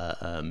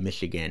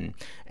Michigan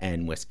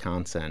and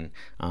Wisconsin.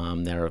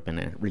 There have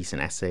been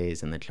recent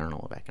essays in the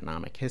Journal of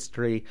Economic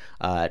History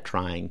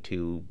trying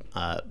to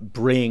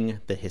bring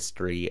the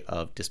history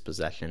of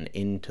dispossession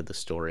into the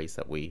stories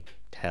that we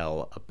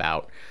tell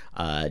about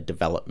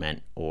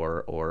development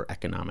or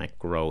economic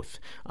growth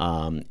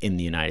in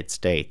the United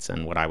States.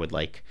 And what I would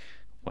like,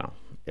 well,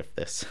 if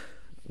this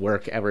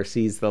work ever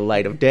sees the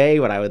light of day,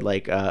 what I would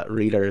like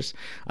readers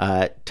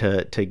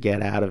to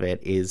get out of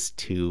it is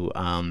to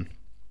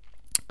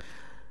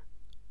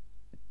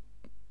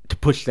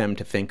push them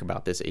to think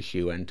about this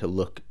issue and to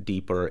look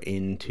deeper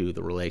into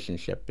the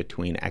relationship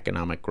between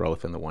economic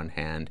growth on the one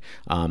hand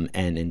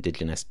and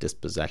indigenous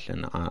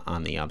dispossession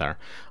on the other.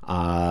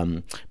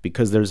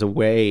 Because there's a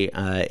way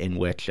in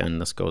which, and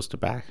this goes to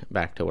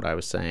back to what I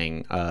was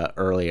saying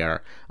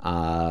earlier,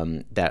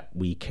 that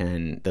we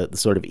can, the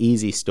sort of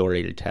easy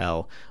story to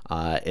tell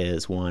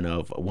is one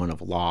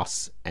of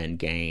loss and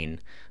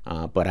gain.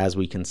 But as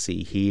we can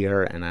see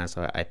here, and as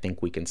I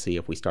think we can see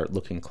if we start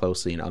looking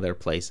closely in other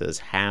places,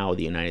 how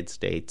the United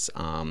States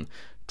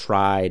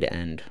tried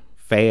and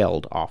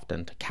failed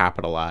often to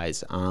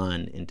capitalize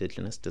on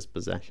indigenous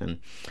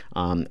dispossession,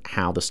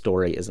 how the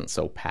story isn't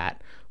so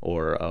pat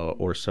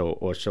or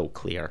so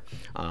clear,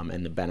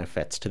 and the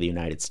benefits to the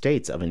United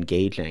States of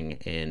engaging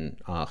in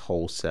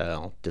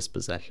wholesale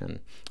dispossession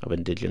of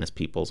indigenous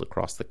peoples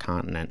across the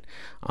continent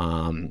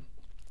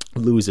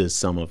loses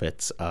some of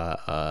its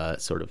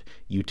sort of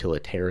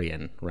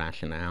utilitarian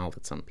rationale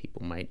that some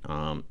people might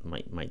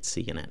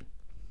see in it.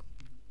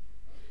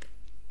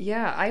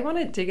 Yeah, I want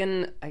to dig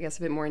in, I guess,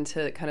 a bit more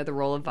into kind of the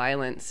role of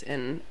violence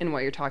in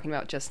what you're talking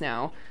about just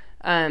now.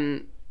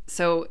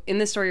 So in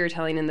the story you're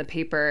telling in the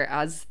paper,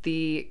 as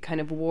the kind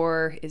of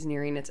war is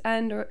nearing its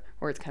end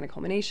or its kind of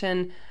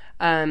culmination,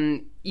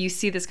 you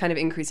see this kind of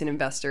increase in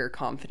investor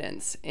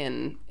confidence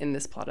in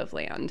this plot of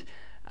land.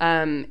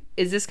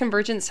 Is this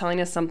convergence telling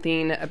us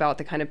something about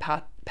the kind of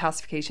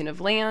pacification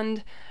of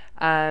land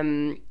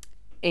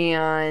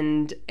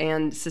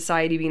and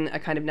society being a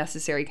kind of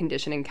necessary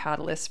condition and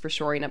catalyst for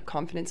shoring up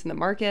confidence in the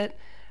market?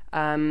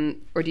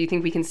 Or do you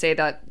think we can say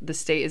that the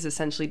state is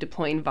essentially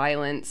deploying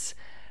violence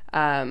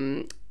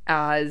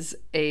as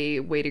a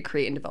way to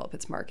create and develop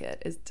its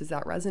market? Does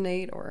that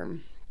resonate? Or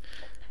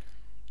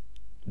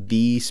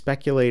the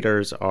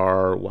speculators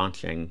are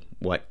watching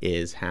what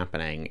is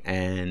happening,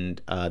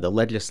 and the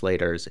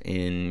legislators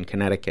in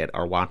Connecticut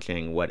are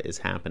watching what is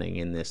happening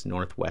in this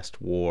Northwest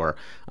War.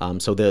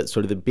 So the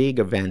sort of the big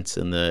events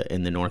in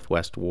the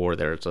Northwest War,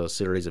 there's a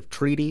series of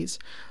treaties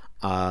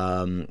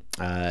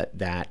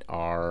that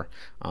are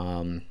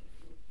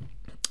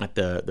at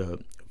the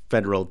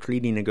federal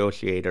treaty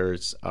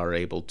negotiators are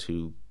able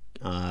to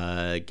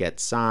get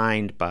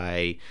signed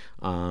by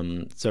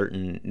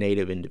certain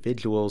Native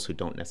individuals who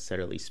don't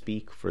necessarily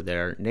speak for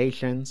their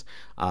nations,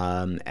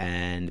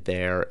 and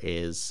there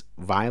is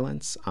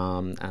violence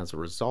as a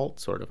result,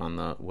 sort of on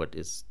what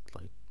is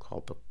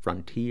called the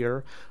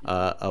frontier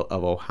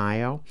of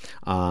Ohio.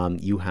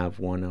 You have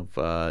one of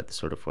the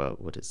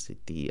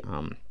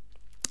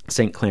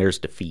St. Clair's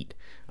defeat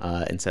in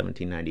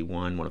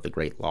 1791, one of the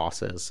great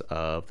losses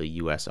of the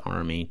U.S.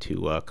 Army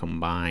to a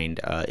combined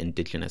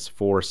indigenous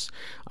force,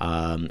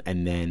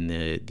 and then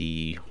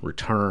the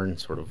return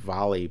sort of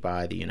volley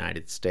by the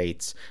United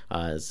States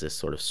as this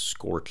sort of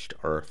scorched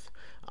earth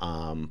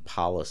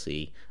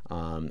policy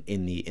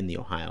in the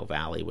Ohio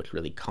Valley, which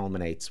really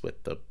culminates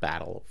with the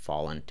Battle of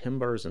Fallen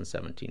Timbers in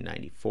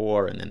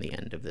 1794, and then the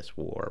end of this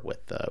war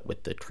with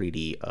the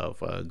Treaty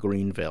of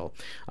Greenville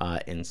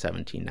in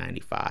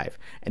 1795.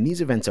 And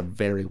these events are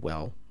very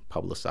well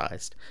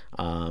publicized.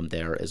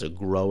 There is a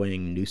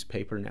growing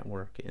newspaper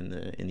network in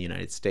the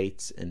United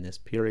States in this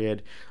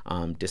period.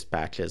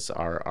 Dispatches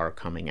are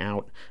coming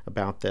out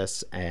about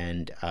this,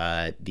 and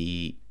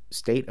the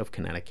state of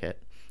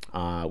Connecticut,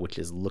 which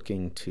is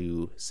looking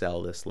to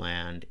sell this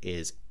land,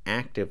 is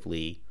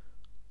actively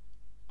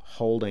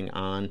holding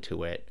on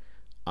to it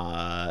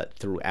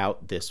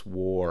throughout this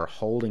war,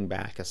 holding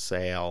back a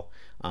sale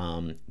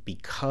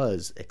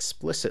because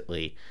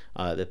explicitly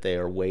that they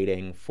are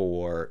waiting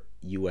for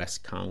U.S.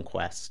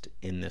 conquest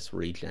in this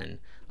region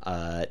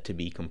to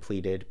be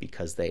completed,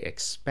 because they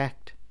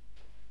expect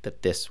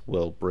that this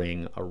will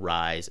bring a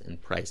rise in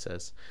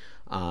prices.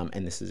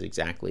 And this is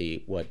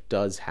exactly what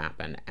does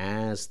happen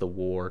as the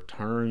war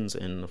turns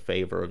in the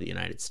favor of the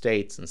United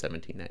States in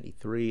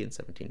 1793, in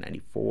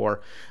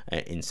 1794,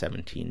 in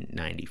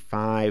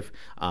 1795.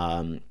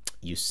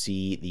 you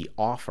see the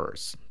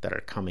offers that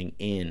are coming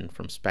in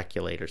from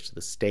speculators to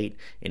the state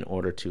in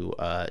order to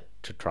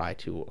try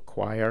to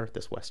acquire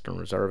this Western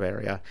Reserve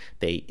area.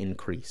 They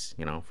increase,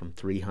 from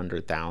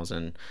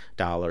 $300,000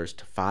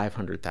 to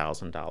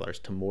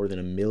 $500,000 to more than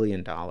 $1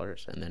 million,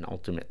 and then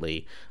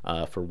ultimately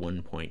for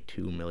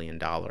 $1.2 million,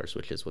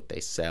 which is what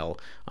they sell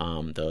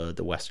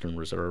the Western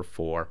Reserve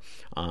for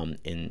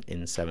in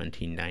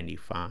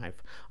 1795.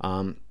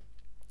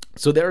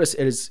 So there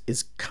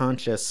is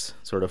conscious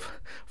sort of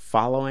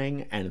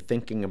following and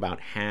thinking about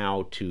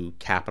how to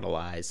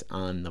capitalize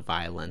on the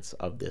violence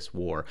of this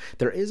war.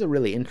 There is a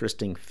really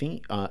interesting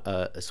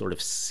sort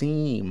of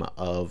seam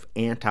of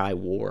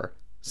anti-war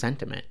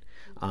sentiment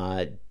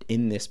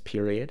in this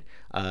period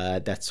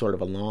that's sort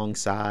of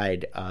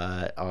alongside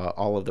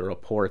all of the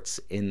reports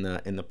in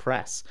the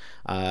press,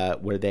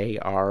 where they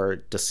are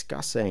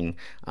discussing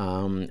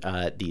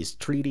these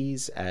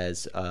treaties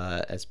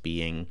as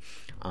being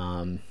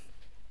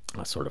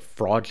a sort of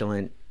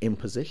fraudulent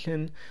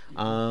imposition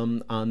on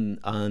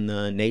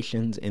the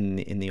nations in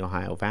the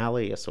Ohio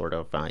Valley, a sort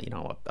of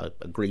a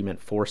agreement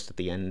forced at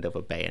the end of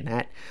a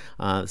bayonet.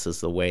 This is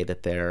the way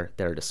that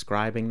they're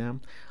describing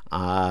them.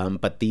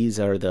 But these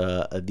are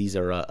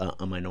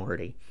a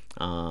minority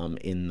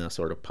in the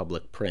sort of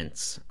public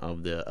prints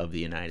of the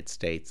United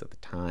States at the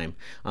time.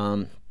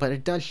 But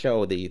it does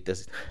show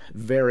this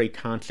very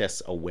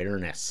conscious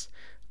awareness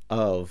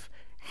of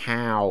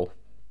how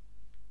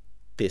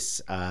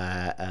this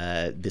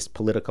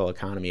political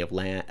economy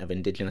of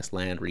indigenous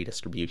land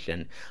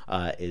redistribution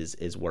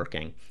is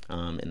working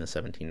in the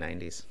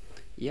 1790s.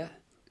 Yeah.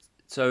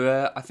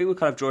 So I think we're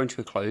kind of drawing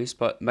to a close,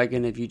 but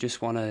Megan, if you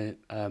just want to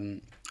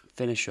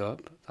finish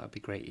up, that would be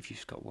great if you've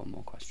just got one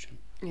more question.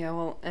 Yeah,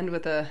 we'll end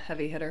with a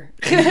heavy hitter.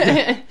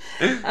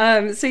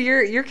 So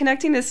you're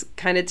connecting this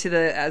kind of to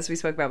the, as we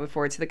spoke about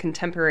before, to the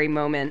contemporary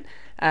moment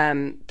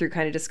through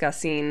kind of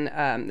discussing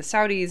the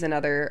Saudis and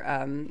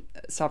other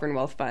sovereign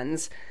wealth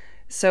funds.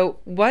 So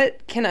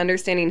what can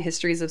understanding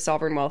histories of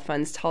sovereign wealth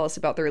funds tell us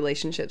about the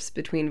relationships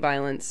between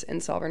violence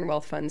and sovereign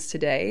wealth funds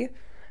today?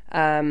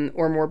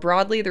 Or more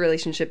broadly, the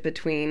relationship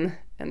between,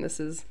 and this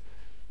is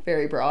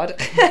very broad,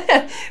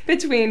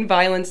 between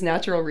violence,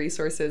 natural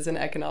resources, and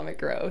economic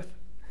growth?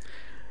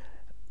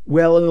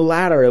 Well, in the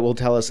latter, it will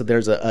tell us that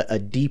there's a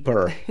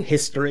deeper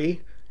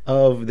history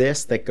of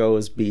this that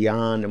goes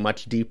beyond,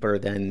 much deeper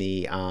than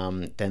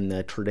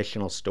the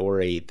traditional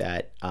story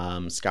that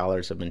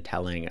scholars have been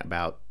telling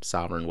about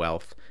sovereign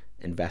wealth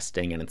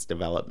investing and its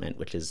development,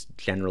 which is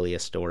generally a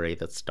story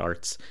that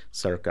starts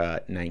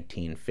circa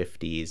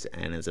 1950s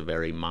and is a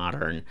very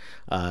modern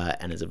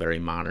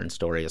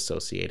story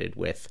associated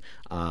with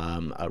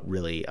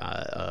really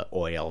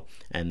oil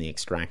and the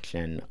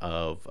extraction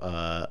of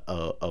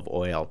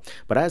oil.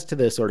 But as to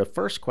the sort of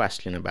first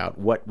question about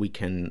what we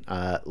can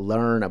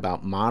learn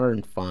about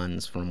modern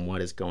funds from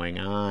what is going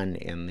on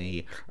in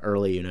the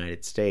early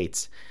United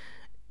States,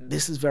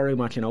 this is very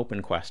much an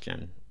open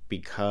question,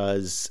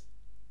 because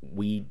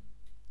we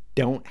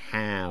don't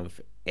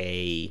have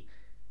a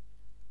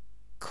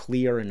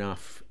clear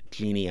enough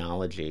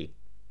genealogy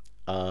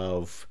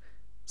of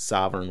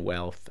sovereign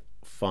wealth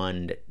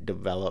fund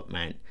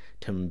development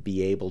to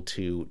be able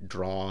to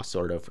draw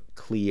sort of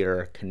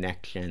clear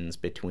connections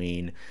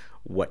between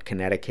what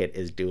Connecticut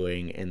is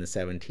doing in the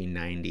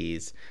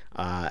 1790s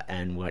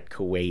and what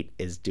Kuwait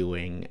is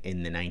doing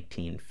in the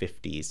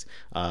 1950s.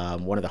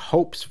 One of the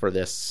hopes for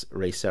this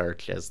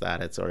research is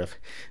that it sort of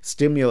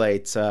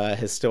stimulates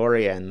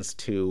historians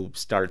to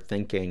start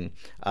thinking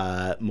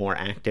more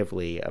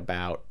actively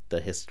about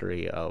the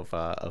history of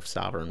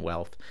sovereign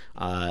wealth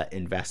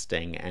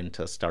investing, and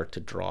to start to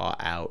draw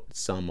out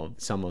some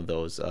of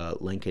those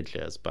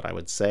linkages. But I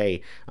would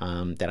say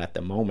that at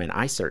the moment,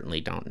 I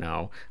certainly don't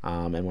know.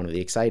 And one of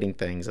the exciting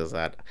things is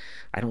that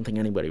I don't think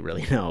anybody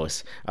really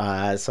knows.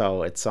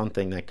 So it's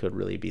something that could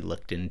really be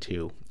looked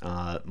into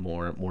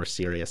more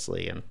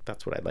seriously, and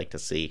that's what I'd like to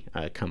see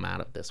come out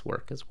of this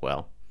work as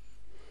well.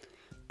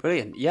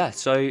 Brilliant. Yeah,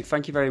 so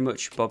thank you very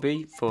much,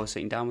 Bobby, for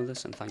sitting down with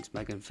us, and thanks,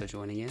 Megan, for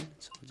joining in.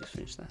 So we'll just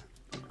finish there.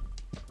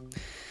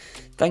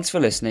 Thanks for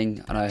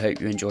listening, and I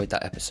hope you enjoyed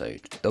that episode.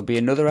 There'll be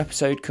another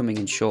episode coming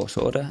in short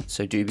order,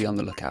 so do be on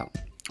the lookout.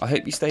 I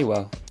hope you stay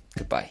well.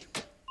 Goodbye.